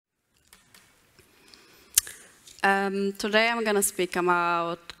Today I'm going to speak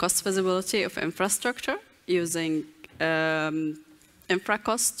about cost feasibility of infrastructure using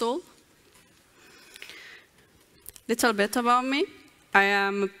InfraCost tool. Little bit about me. I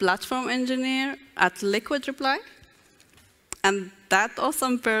am a platform engineer at Liquid Reply. And that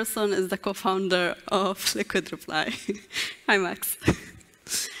awesome person is the co-founder of Liquid Reply. Hi, Max.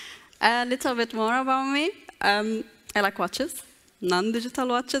 A little bit more about me. I like watches, non-digital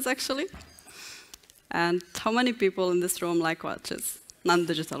watches, actually. And how many people in this room like watches,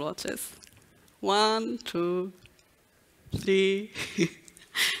 non-digital watches? 1, 2, 3.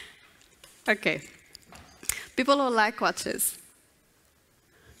 OK. People who like watches.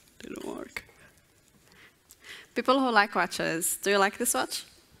 Didn't work. People who like watches, do you like this watch?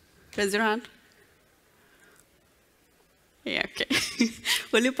 Raise your hand. Yeah, OK.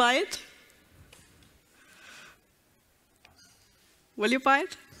 Will you buy it? Will you buy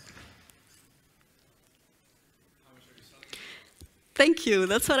it? Thank you.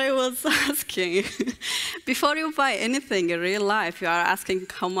 That's what I was asking. Before you buy anything in real life, you are asking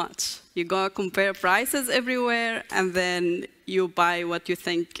how much. You go compare prices everywhere, and then you buy what you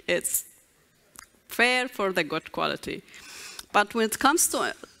think is fair for the good quality. But when it comes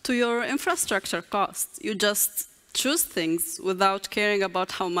to your infrastructure cost, you just choose things without caring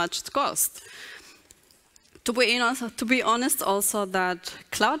about how much it costs. To be honest, also, that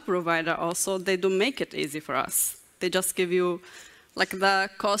cloud provider also, they do make it easy for us. They just give you like the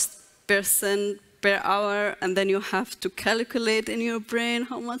cost % per hour, and then you have to calculate in your brain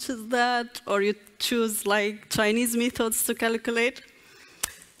how much is that, or you choose like Chinese methods to calculate.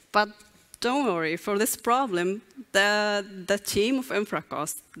 But don't worry, for this problem, the team of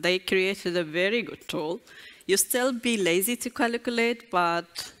InfraCost, they created a very good tool. You still be lazy to calculate,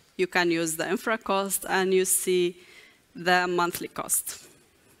 but you can use the InfraCost and you see the monthly cost.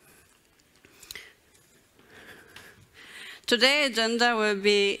 Today's agenda will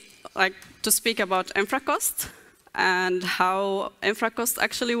be like to speak about InfraCost and how InfraCost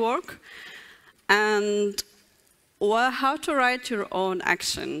actually work, and how to write your own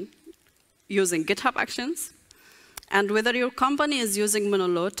action using GitHub Actions, and whether your company is using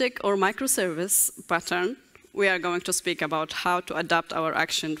monolithic or microservice pattern. We are going to speak about how to adapt our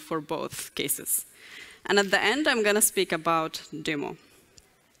action for both cases. And at the end, I'm going to speak about demo.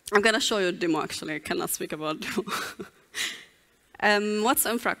 I'm going to show you a demo, actually. I cannot speak about demo. What's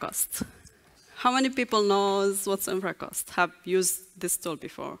InfraCost? How many people knows what's InfraCost? Have used this tool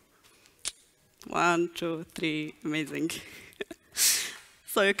before? 1, 2, 3, amazing.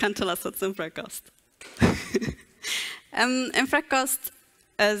 So you can tell us what's InfraCost. InfraCost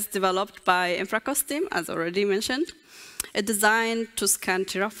is developed by InfraCost team, as already mentioned. It's designed to scan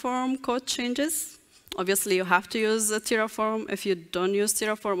Terraform code changes. Obviously, you have to use Terraform. If you don't use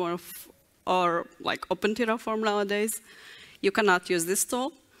Terraform or like Open Terraform nowadays, you cannot use this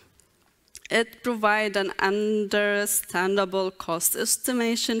tool. It provides an understandable cost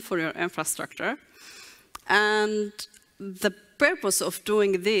estimation for your infrastructure. And the purpose of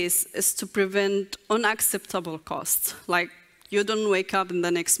doing this is to prevent unacceptable costs. Like, you don't wake up in the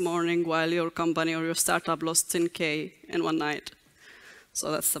next morning while your company or your startup lost 10K in one night.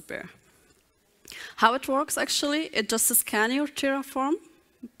 So that's the pair. How it works, actually, it just scans your Terraform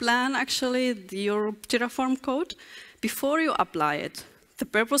plan, actually, your Terraform code, before you apply it. The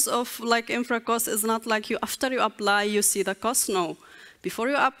purpose of like InfraCost is not like after you apply, you see the cost. No. Before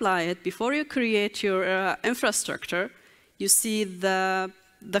you apply it, before you create your infrastructure, you see the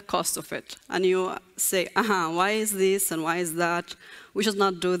cost of it. And you say, why is this and why is that? We should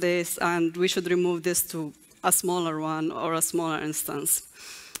not do this, and we should remove this to a smaller one or a smaller instance.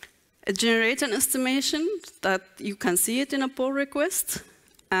 It generates an estimation that you can see it in a pull request,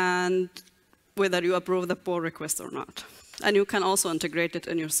 and whether you approve the pull request or not. And you can also integrate it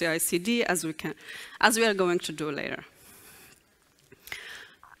in your CI/CD as we are going to do later.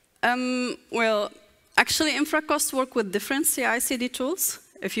 Well, actually, InfraCost work with different CI/CD tools.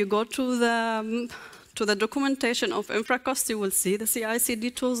 If you go to the documentation of InfraCost, you will see the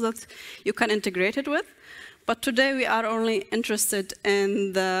CI/CD tools that you can integrate it with. But today, we are only interested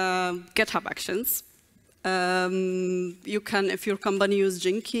in the GitHub Actions. You can, if your company uses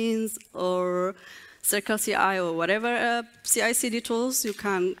Jenkins or Circle CI or whatever CI/CD tools, you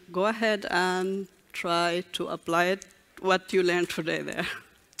can go ahead and try to apply it, what you learned today there.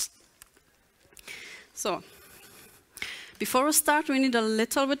 So, before we start, we need a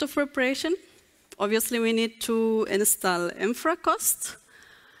little bit of preparation. Obviously, we need to install InfraCost,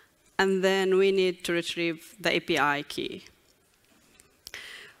 and then we need to retrieve the API key.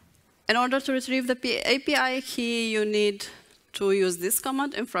 In order to retrieve the API key, you need to use this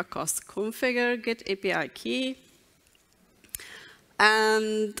command, InfraCost configure get API key.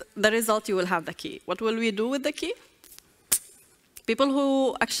 And the result, you will have the key. What will we do with the key? People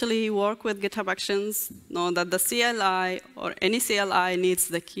who actually work with GitHub Actions know that the CLI or any CLI needs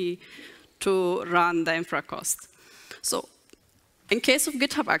the key to run the infra cost. So in case of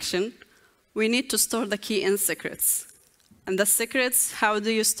GitHub Action, we need to store the key in secrets. And the secrets, how do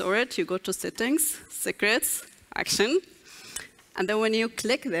you store it? You go to Settings, Secrets, Action. And then when you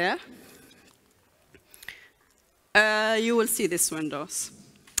click there, you will see these windows.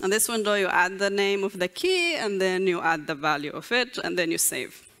 In this window, you add the name of the key, and then you add the value of it, and then you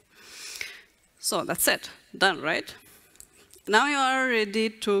save. So that's it. Done, right? Now you are ready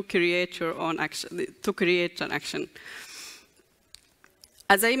to create your own action, to create an action.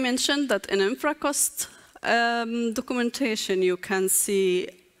 As I mentioned, that in InfraCost documentation, you can see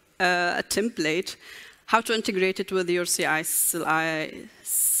a template, how to integrate it with your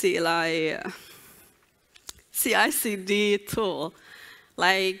CI/CD tool,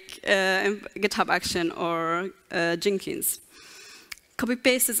 like GitHub Action or Jenkins.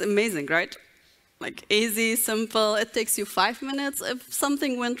 Copy-paste is amazing, right? Like easy, simple, it takes you 5 minutes. If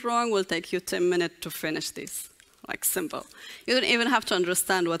something went wrong, it will take you 10 minutes to finish this. Like simple. You don't even have to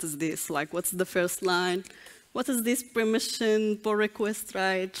understand what is this, like what's the first line, what is this permission, pull request,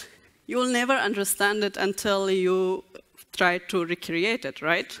 right? You will never understand it until you try to recreate it,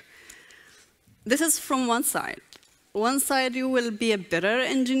 right? This is from one side. One side, you will be a better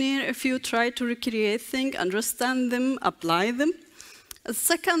engineer if you try to recreate things, understand them, apply them. The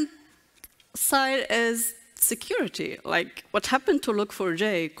second side is security. Like what happened to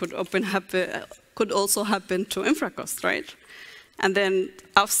Log4j could also happen to InfraCost, right? And then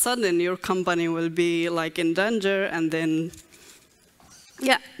all of a sudden, your company will be like in danger, and then,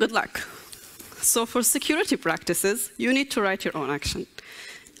 yeah, good luck. So for security practices, you need to write your own action.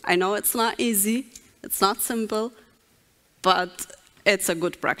 I know it's not easy, it's not simple, but it's a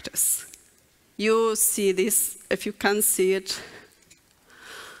good practice. You see this, if you can see it.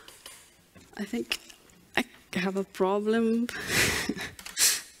 I think I have a problem.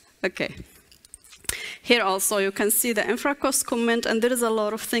 OK. Here also, you can see the InfraCost comment, and there is a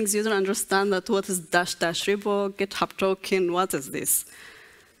lot of things you don't understand. That what is -- repo, GitHub token, what is this?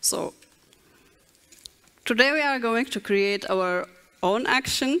 So today we are going to create our own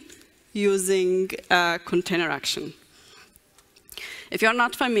action using container action. If you're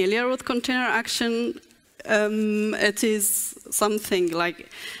not familiar with container action, it is something like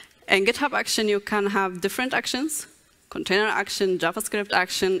in GitHub Action, you can have different actions: container action, JavaScript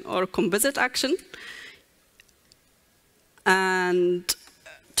action, or composite action. And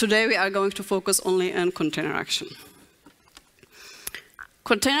today we are going to focus only on container action.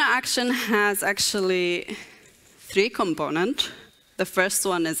 Container action has actually 3 components. The first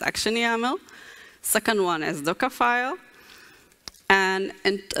one is action YAML, second one is Dockerfile, and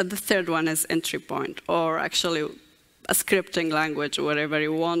the third one is entry point, or actually a scripting language, wherever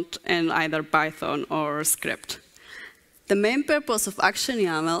you want, in either Python or script. The main purpose of action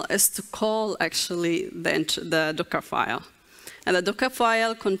YAML is to call actually the Dockerfile. And the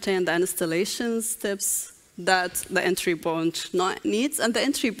Dockerfile contains the installation steps that the entry point needs, and the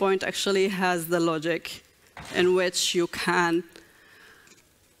entry point actually has the logic in which you can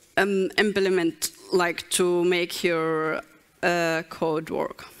implement, like to make your code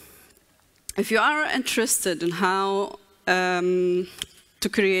work. If you are interested in how to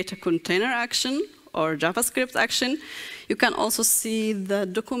create a container action or JavaScript action, you can also see the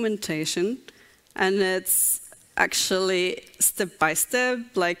documentation, and it's actually step by step,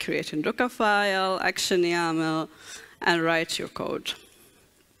 like creating Dockerfile, action YAML, and write your code.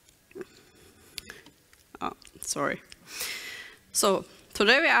 Oh, sorry. So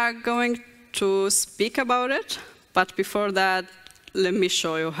today we are going to speak about it, but before that, let me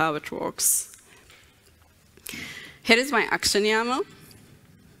show you how it works. Here is my action YAML.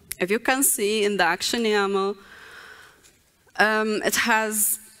 If you can see in the action YAML,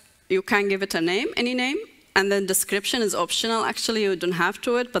 you can give it a name, any name, and then description is optional. Actually, you don't have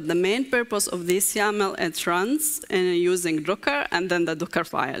to it, but the main purpose of this YAML, it runs using Docker, and then the Docker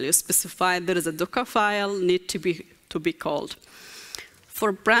file. You specify there is a Docker file need to be called.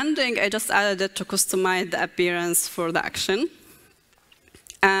 For branding, I just added it to customize the appearance for the action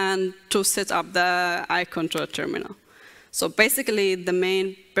and to set up the icon to a terminal. So basically, the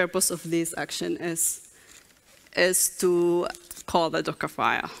main purpose of this action is to call the Docker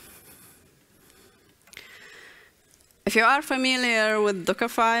file. If you are familiar with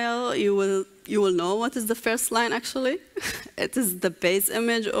Dockerfile, you will know what is the first line, actually. It is the base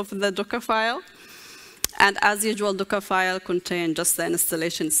image of the Dockerfile. And as usual, Dockerfile contains just the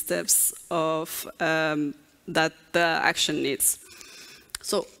installation steps of that the action needs.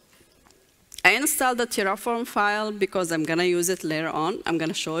 So I installed the Terraform file because I'm going to use it later on. I'm going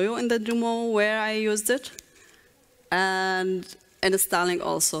to show you in the demo where I used it. And installing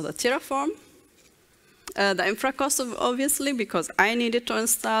also the Terraform. The InfraCost, obviously, because I needed to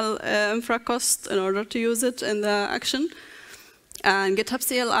install InfraCost in order to use it in the action. And GitHub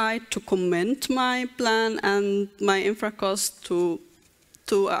CLI to comment my plan and my InfraCost to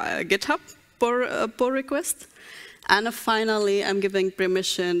GitHub pull request. And finally, I'm giving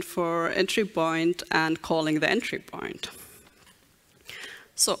permission for entry point and calling the entry point.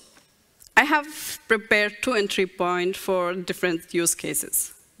 So I have prepared 2 entry points for different use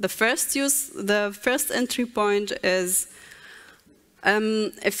cases. The first entry point is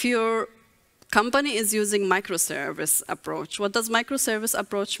if your company is using microservice approach. What does microservice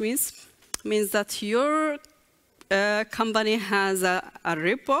approach mean? It means that your company has a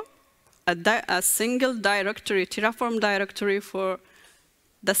repo, a single directory, Terraform directory for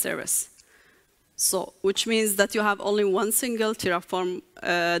the service. So, which means that you have only one single Terraform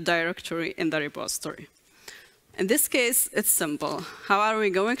directory in the repository. In this case, it's simple. How are we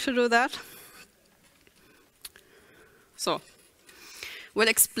going to do that? So, we'll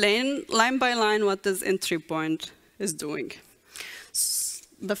explain line by line what this entry point is doing.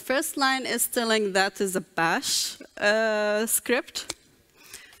 The first line is telling that is a bash script.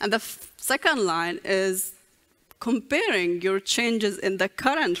 And the second line is comparing your changes in the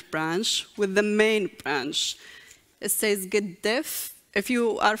current branch with the main branch. It says git diff. If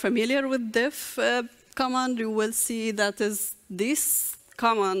you are familiar with diff command, you will see that this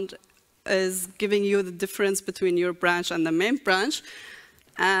command is giving you the difference between your branch and the main branch.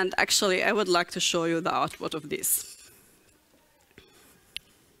 And actually, I would like to show you the output of this.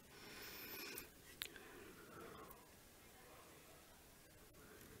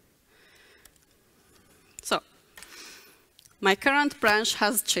 So, my current branch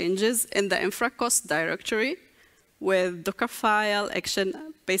has changes in the InfraCost directory with Dockerfile,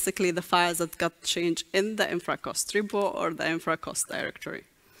 action, basically the files that got changed in the InfraCost repo or the InfraCost directory.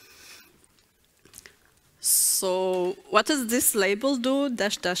 So what does this label do?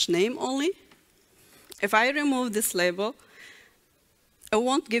 -- name only. If I remove this label, it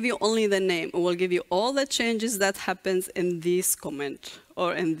won't give you only the name. It will give you all the changes that happens in this comment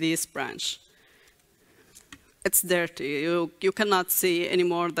or in this branch. It's dirty. You cannot see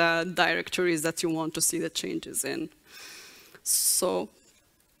anymore the directories that you want to see the changes in. So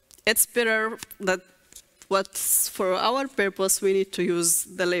it's better that for our purpose, we need to use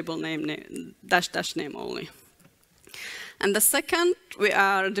the label name -- name only. And the second, we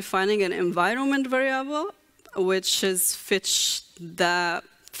are defining an environment variable, which is fetch the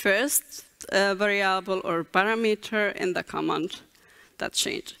first variable or parameter in the command that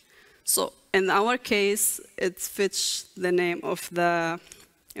changed. So in our case, it's fetch the name of the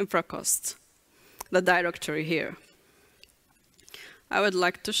InfraCost, the directory here. I would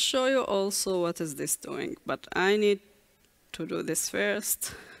like to show you also what is this doing, but I need to do this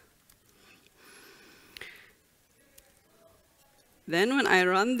first. Then when I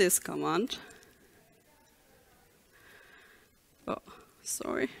run this command, oh,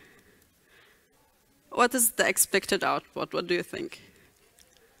 sorry. What is the expected output? What do you think?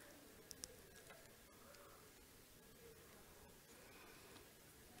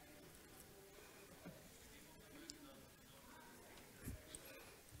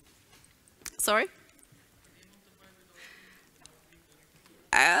 Sorry?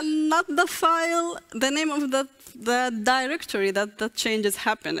 Not the file, the name of the directory that the changes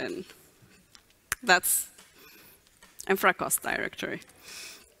happen in. That's InfraCost directory.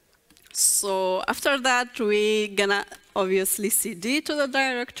 So after that, we're gonna obviously cd to the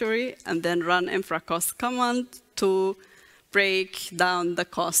directory and then run InfraCost command to break down the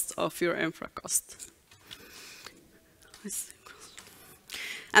cost of your InfraCost.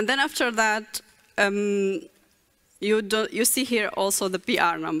 And then after that, you see here also the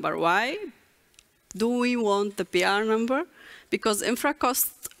PR number. Why do we want the PR number? Because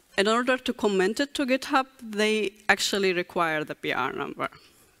InfraCost, in order to comment it to GitHub, they actually require the PR number.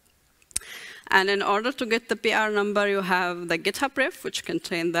 And in order to get the PR number, you have the GitHub ref, which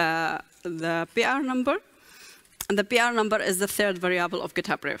contains the PR number. And the PR number is the third variable of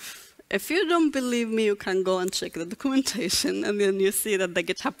GitHub ref. If you don't believe me, you can go and check the documentation, and then you see that the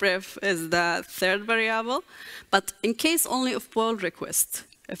GitHub ref is the third variable. But in case only of pull request,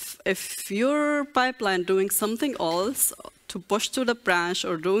 if your pipeline doing something else to push to the branch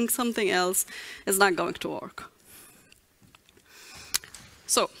or doing something else, it's not going to work.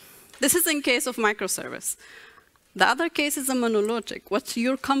 So this is in case of microservice. The other case is a monolithic. What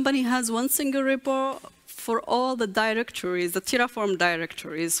your company has one single repo for all the directories, the Terraform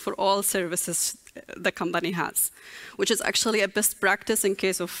directories for all services the company has, which is actually a best practice in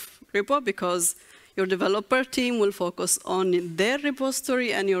case of repo, because your developer team will focus on their repository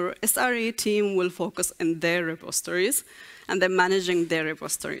and your SRE team will focus on their repositories, and they're managing their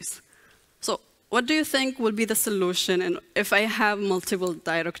repositories. So what do you think will be the solution if I have multiple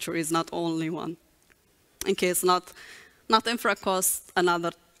directories, not only one? In case not infra cost,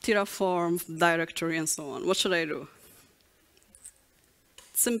 another Terraform directory, and so on. What should I do?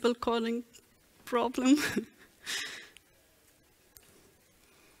 Simple coding problem?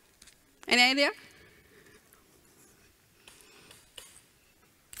 Any idea?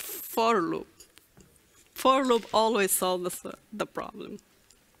 For loop. For loop always solves the problem.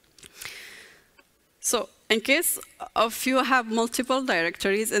 So in case of you have multiple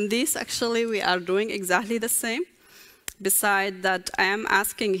directories, in this actually we are doing exactly the same. Besides that, I am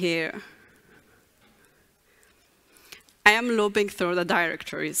asking here, I am looping through the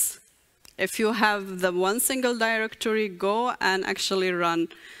directories. If you have the one single directory, go and actually run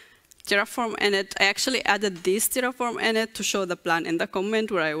Terraform init. I actually added this Terraform init to show the plan in the comment,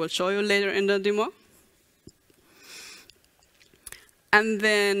 where I will show you later in the demo. And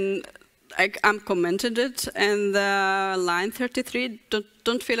then I'm commented it, and the line 33,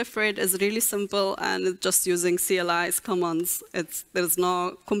 don't feel afraid, is really simple, and it's just using CLI's commands. There's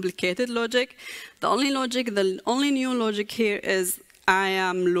no complicated logic. The only new logic here is I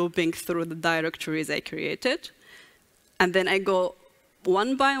am looping through the directories I created, and then I go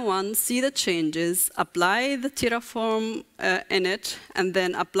one by one, see the changes, apply the Terraform init, and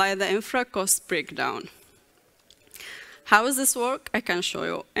then apply the infra cost breakdown. How does this work? I can show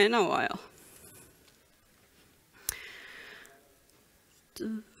you in a while.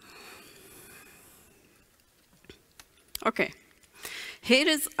 Okay, here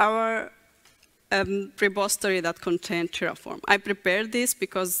is our repository that contains Terraform. I prepared this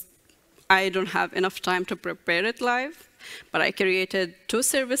because I don't have enough time to prepare it live, but I created 2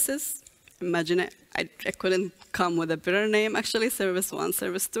 services. Imagine it, I couldn't come with a better name, actually, service 1,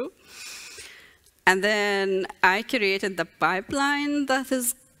 service 2. And then I created the pipeline that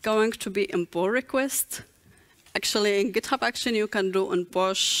is going to be on pull request. Actually, in GitHub Action, you can do on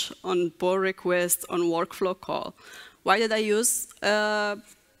push, on pull request, on workflow call. Why did I use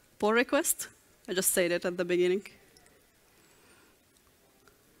pull request? I just said it at the beginning.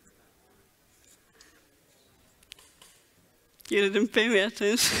 You didn't pay me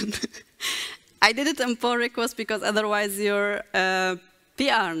attention. I did it in pull request because otherwise your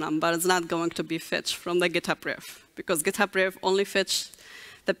PR number is not going to be fetched from the GitHub ref, because GitHub ref only fetch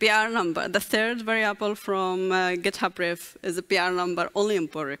the PR number. The third variable from GitHub ref is a PR number only in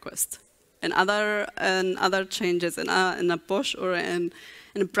pull request. In other changes, in a push or in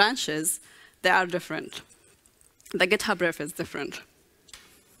branches, they are different. The GitHub ref is different.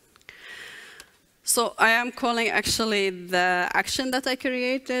 So I am calling actually the action that I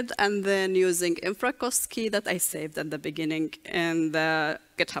created and then using infra cost key that I saved at the beginning in the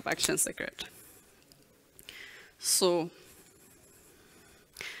GitHub action secret. So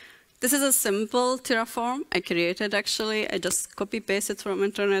this is a simple Terraform I created actually. I just copy paste it from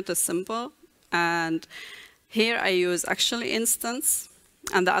internet, it's simple. And here I use actually instance,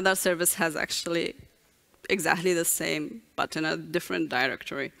 and the other service has actually exactly the same, but in a different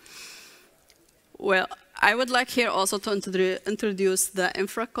directory. Well, I would like here also to introduce the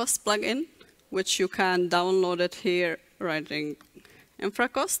infra cost plugin, which you can download it here, writing infra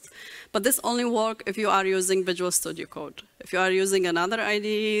cost. But this only works if you are using Visual Studio Code. If you are using another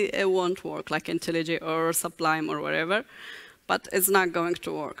IDE, it won't work, like IntelliJ or Sublime or whatever. But it's not going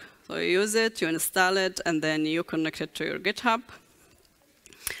to work. So you use it, you install it, and then you connect it to your GitHub.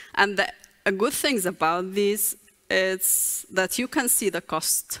 And the good things about this is that you can see the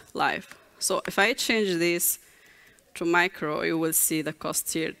cost live. So if I change this to micro, you will see the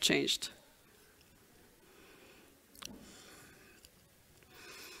cost here changed.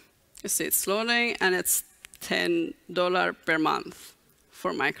 You see it's loading, and it's $10 per month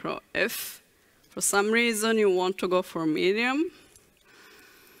for micro. If for some reason you want to go for medium,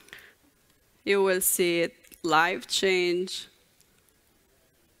 you will see it live change,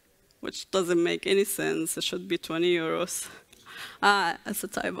 which doesn't make any sense. It should be 20 euros. Ah, that's a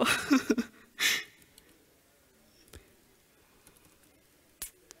typo.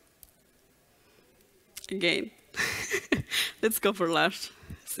 Again, let's go for large.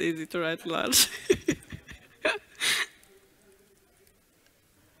 It's easy to write large.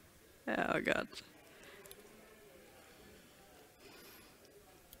 Oh, God.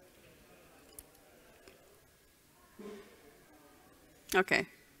 OK.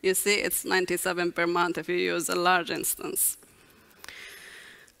 You see, it's 97 per month if you use a large instance.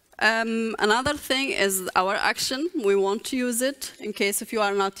 Another thing is our action. We want to use it. In case if you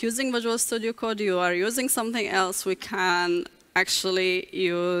are not using Visual Studio Code, you are using something else, we can actually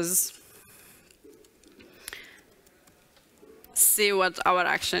see what our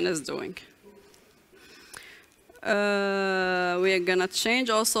action is doing. We are gonna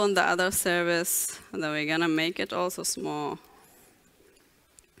change also on the other service, and then we're gonna make it also small.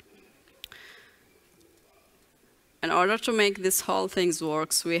 In order to make this whole thing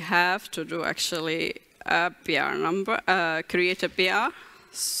works, we have to do actually a PR number, create a PR.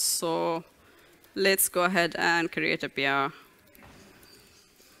 So let's go ahead and create a PR.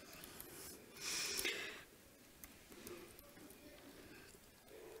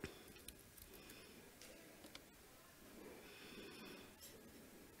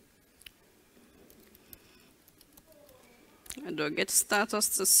 I do a get status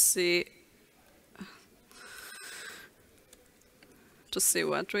to see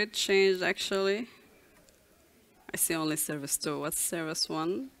what we changed actually. I see only service 2. What's service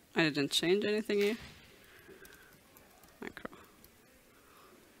 1? I didn't change anything here. Macro.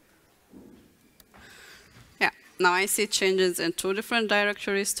 Yeah, now I see changes in 2 different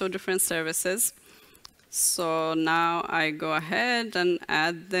directories, 2 different services. So now I go ahead and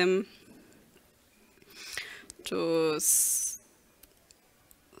add them to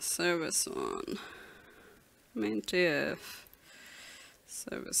service 1, main TF.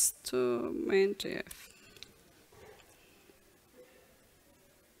 Service 2, main TF.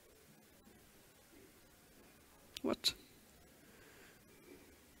 What?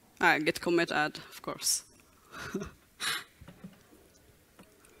 Git commit add, of course.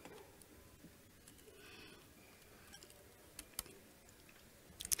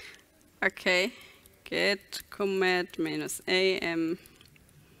 Okay, git commit -am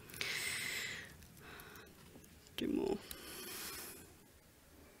demo.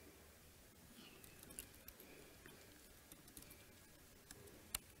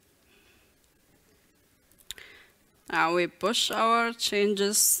 Now we push our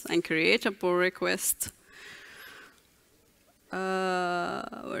changes and create a pull request.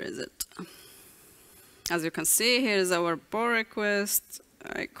 Where is it? As you can see, here's our pull request.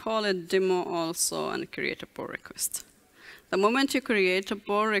 I call it demo also and create a pull request. The moment you create a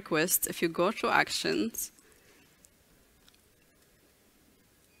pull request, if you go to actions,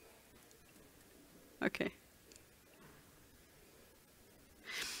 okay,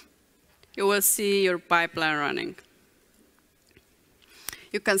 you will see your pipeline running.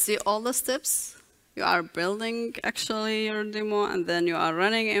 You can see all the steps. You are building actually your demo, and then you are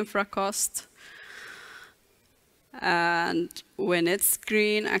running infra cost. And when it's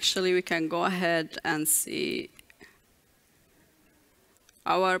green, actually we can go ahead and see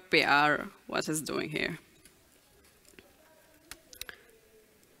our PR, what it's doing here.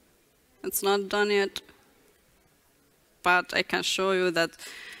 It's not done yet, but I can show you that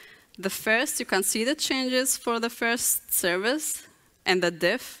you can see the changes for the first service and the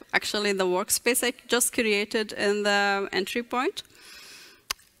diff, actually the workspace I just created in the entry point.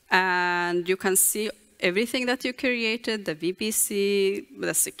 And you can see everything that you created, the VPC,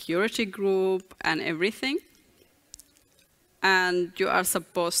 the security group, and everything. And you are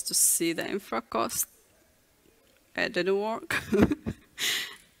supposed to see the infra cost. It didn't work.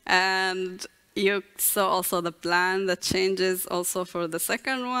 And you saw also the plan, the changes also for the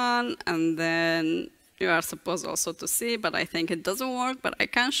second one, and then you are supposed also to see, but I think it doesn't work, but I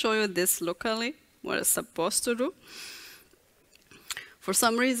can show you this locally, what it's supposed to do. For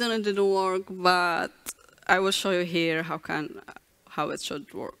some reason it didn't work, but I will show you here how it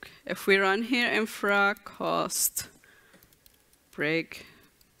should work. If we run here infra cost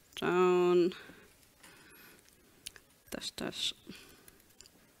breakdown --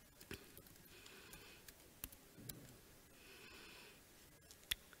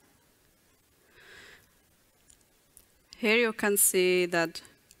 here you can see that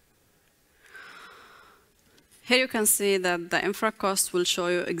the infra cost will show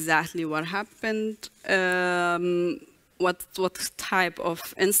you exactly what happened, what type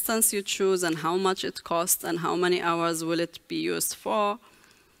of instance you choose and how much it costs and how many hours will it be used for.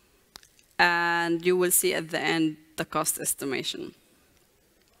 And you will see at the end the cost estimation.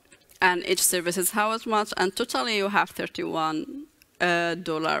 And each service is how much, and totally you have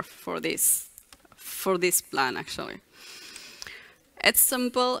 $31 for this plan actually. It's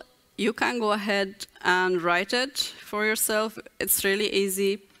simple. You can go ahead and write it for yourself. It's really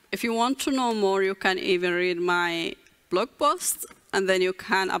easy. If you want to know more, you can even read my blog post, and then you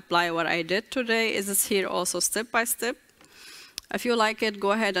can apply what I did today. Is here also step by step. If you like it,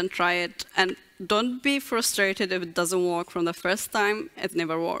 go ahead and try it. And don't be frustrated if it doesn't work from the first time. It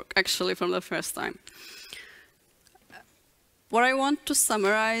never worked, actually, from the first time. What I want to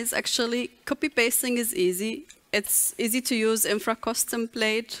summarize, actually, copy-pasting is easy. It's easy to use infra-cost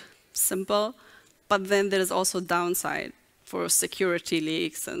template, simple, but then there is also downside for security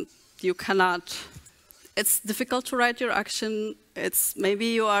leaks, and you cannot, it's difficult to write your action. It's maybe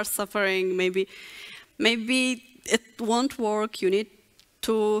you are suffering, maybe it won't work. You need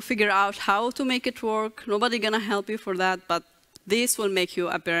to figure out how to make it work. Nobody's gonna help you for that, but this will make you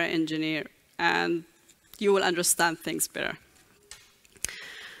a better engineer, and you will understand things better.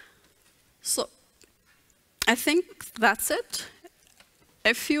 So I think that's it.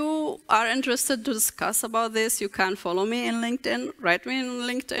 If you are interested to discuss about this, you can follow me in LinkedIn, write me in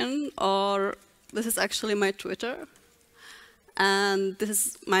LinkedIn, or this is actually my Twitter. And this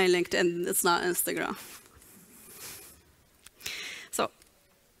is my LinkedIn, it's not Instagram. So,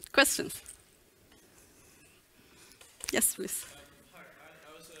 questions? Yes, please. Hi,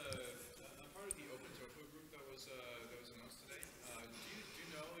 I was a part of the Open Tofu group that was announced today. Do you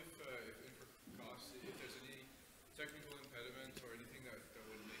know if InfraCost, if there's any technical impediment or anything that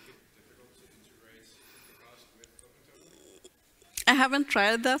would make it difficult to integrate InfraCost with Open Tofu? I haven't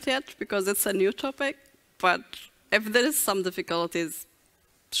tried that yet because it's a new topic, but if there is some difficulties,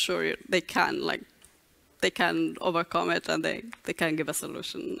 sure, they can overcome it and they can give a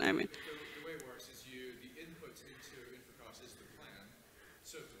solution. I mean. The way it works is the input into InfraCost is the plan.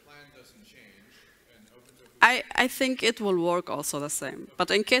 So if the plan doesn't change, and Open Tofu... I think it will work also the same. But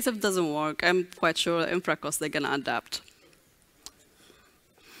in case it doesn't work, I'm quite sure InfraCost, they're going to adapt.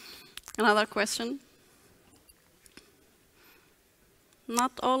 Another question?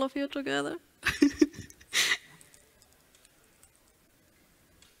 Not all of you together?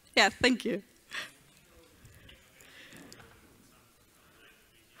 Yeah, thank you.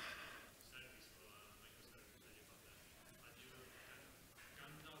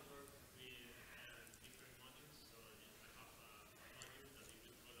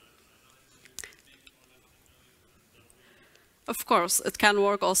 Of course, it can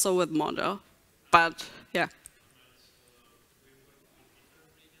work also with model, but yeah.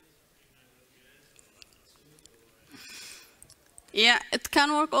 Yeah, it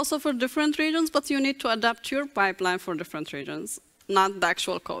can work also for different regions, but you need to adapt your pipeline for different regions, not the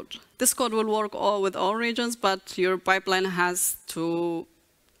actual code. This code will work with all regions, but your pipeline has to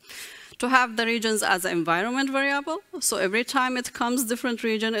have the regions as an environment variable. So every time it comes different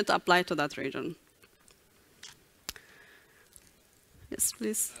region, it applies to that region. Yes,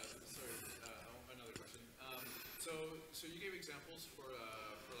 please. Sorry, another question. So you gave examples for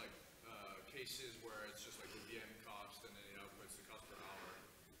like cases where it's just like the VM cost and then it outputs the cost per hour.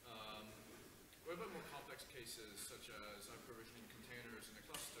 What about more complex cases such as I'm provisioning containers in a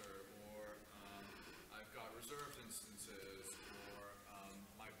cluster, or I've got reserved instances, or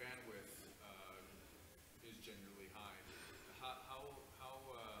my bandwidth is generally high? How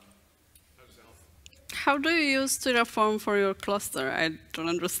does that help? How do you use Terraform for your cluster? I don't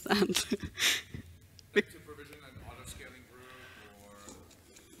understand. Like to provision an auto-scaling group, or...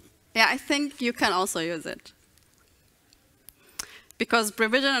 Yeah, I think you can also use it. Because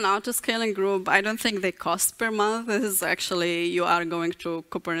provision and auto-scaling group, I don't think they cost per month. This is actually, you are going to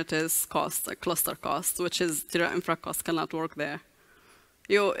Kubernetes cost, a cluster cost, which is Terra Infra cost cannot work there.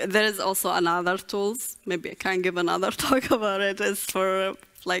 There is also another tools, maybe I can give another talk about it, it's for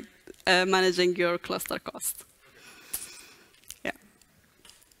like managing your cluster cost. Okay. Yeah.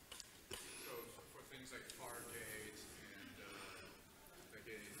 So for things like Fargate and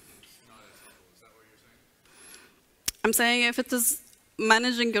it's not as helpful, is that what you're saying? I'm saying if it is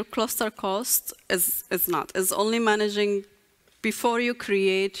managing your cluster cost, is not. It's only managing before you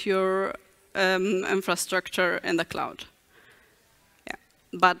create your infrastructure in the cloud. Yeah.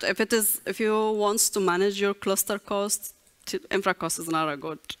 But if you want to manage your cluster cost, InfraCost is not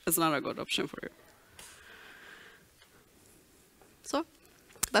a good option for you. So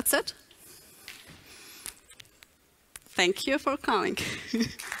that's it. Thank you for coming.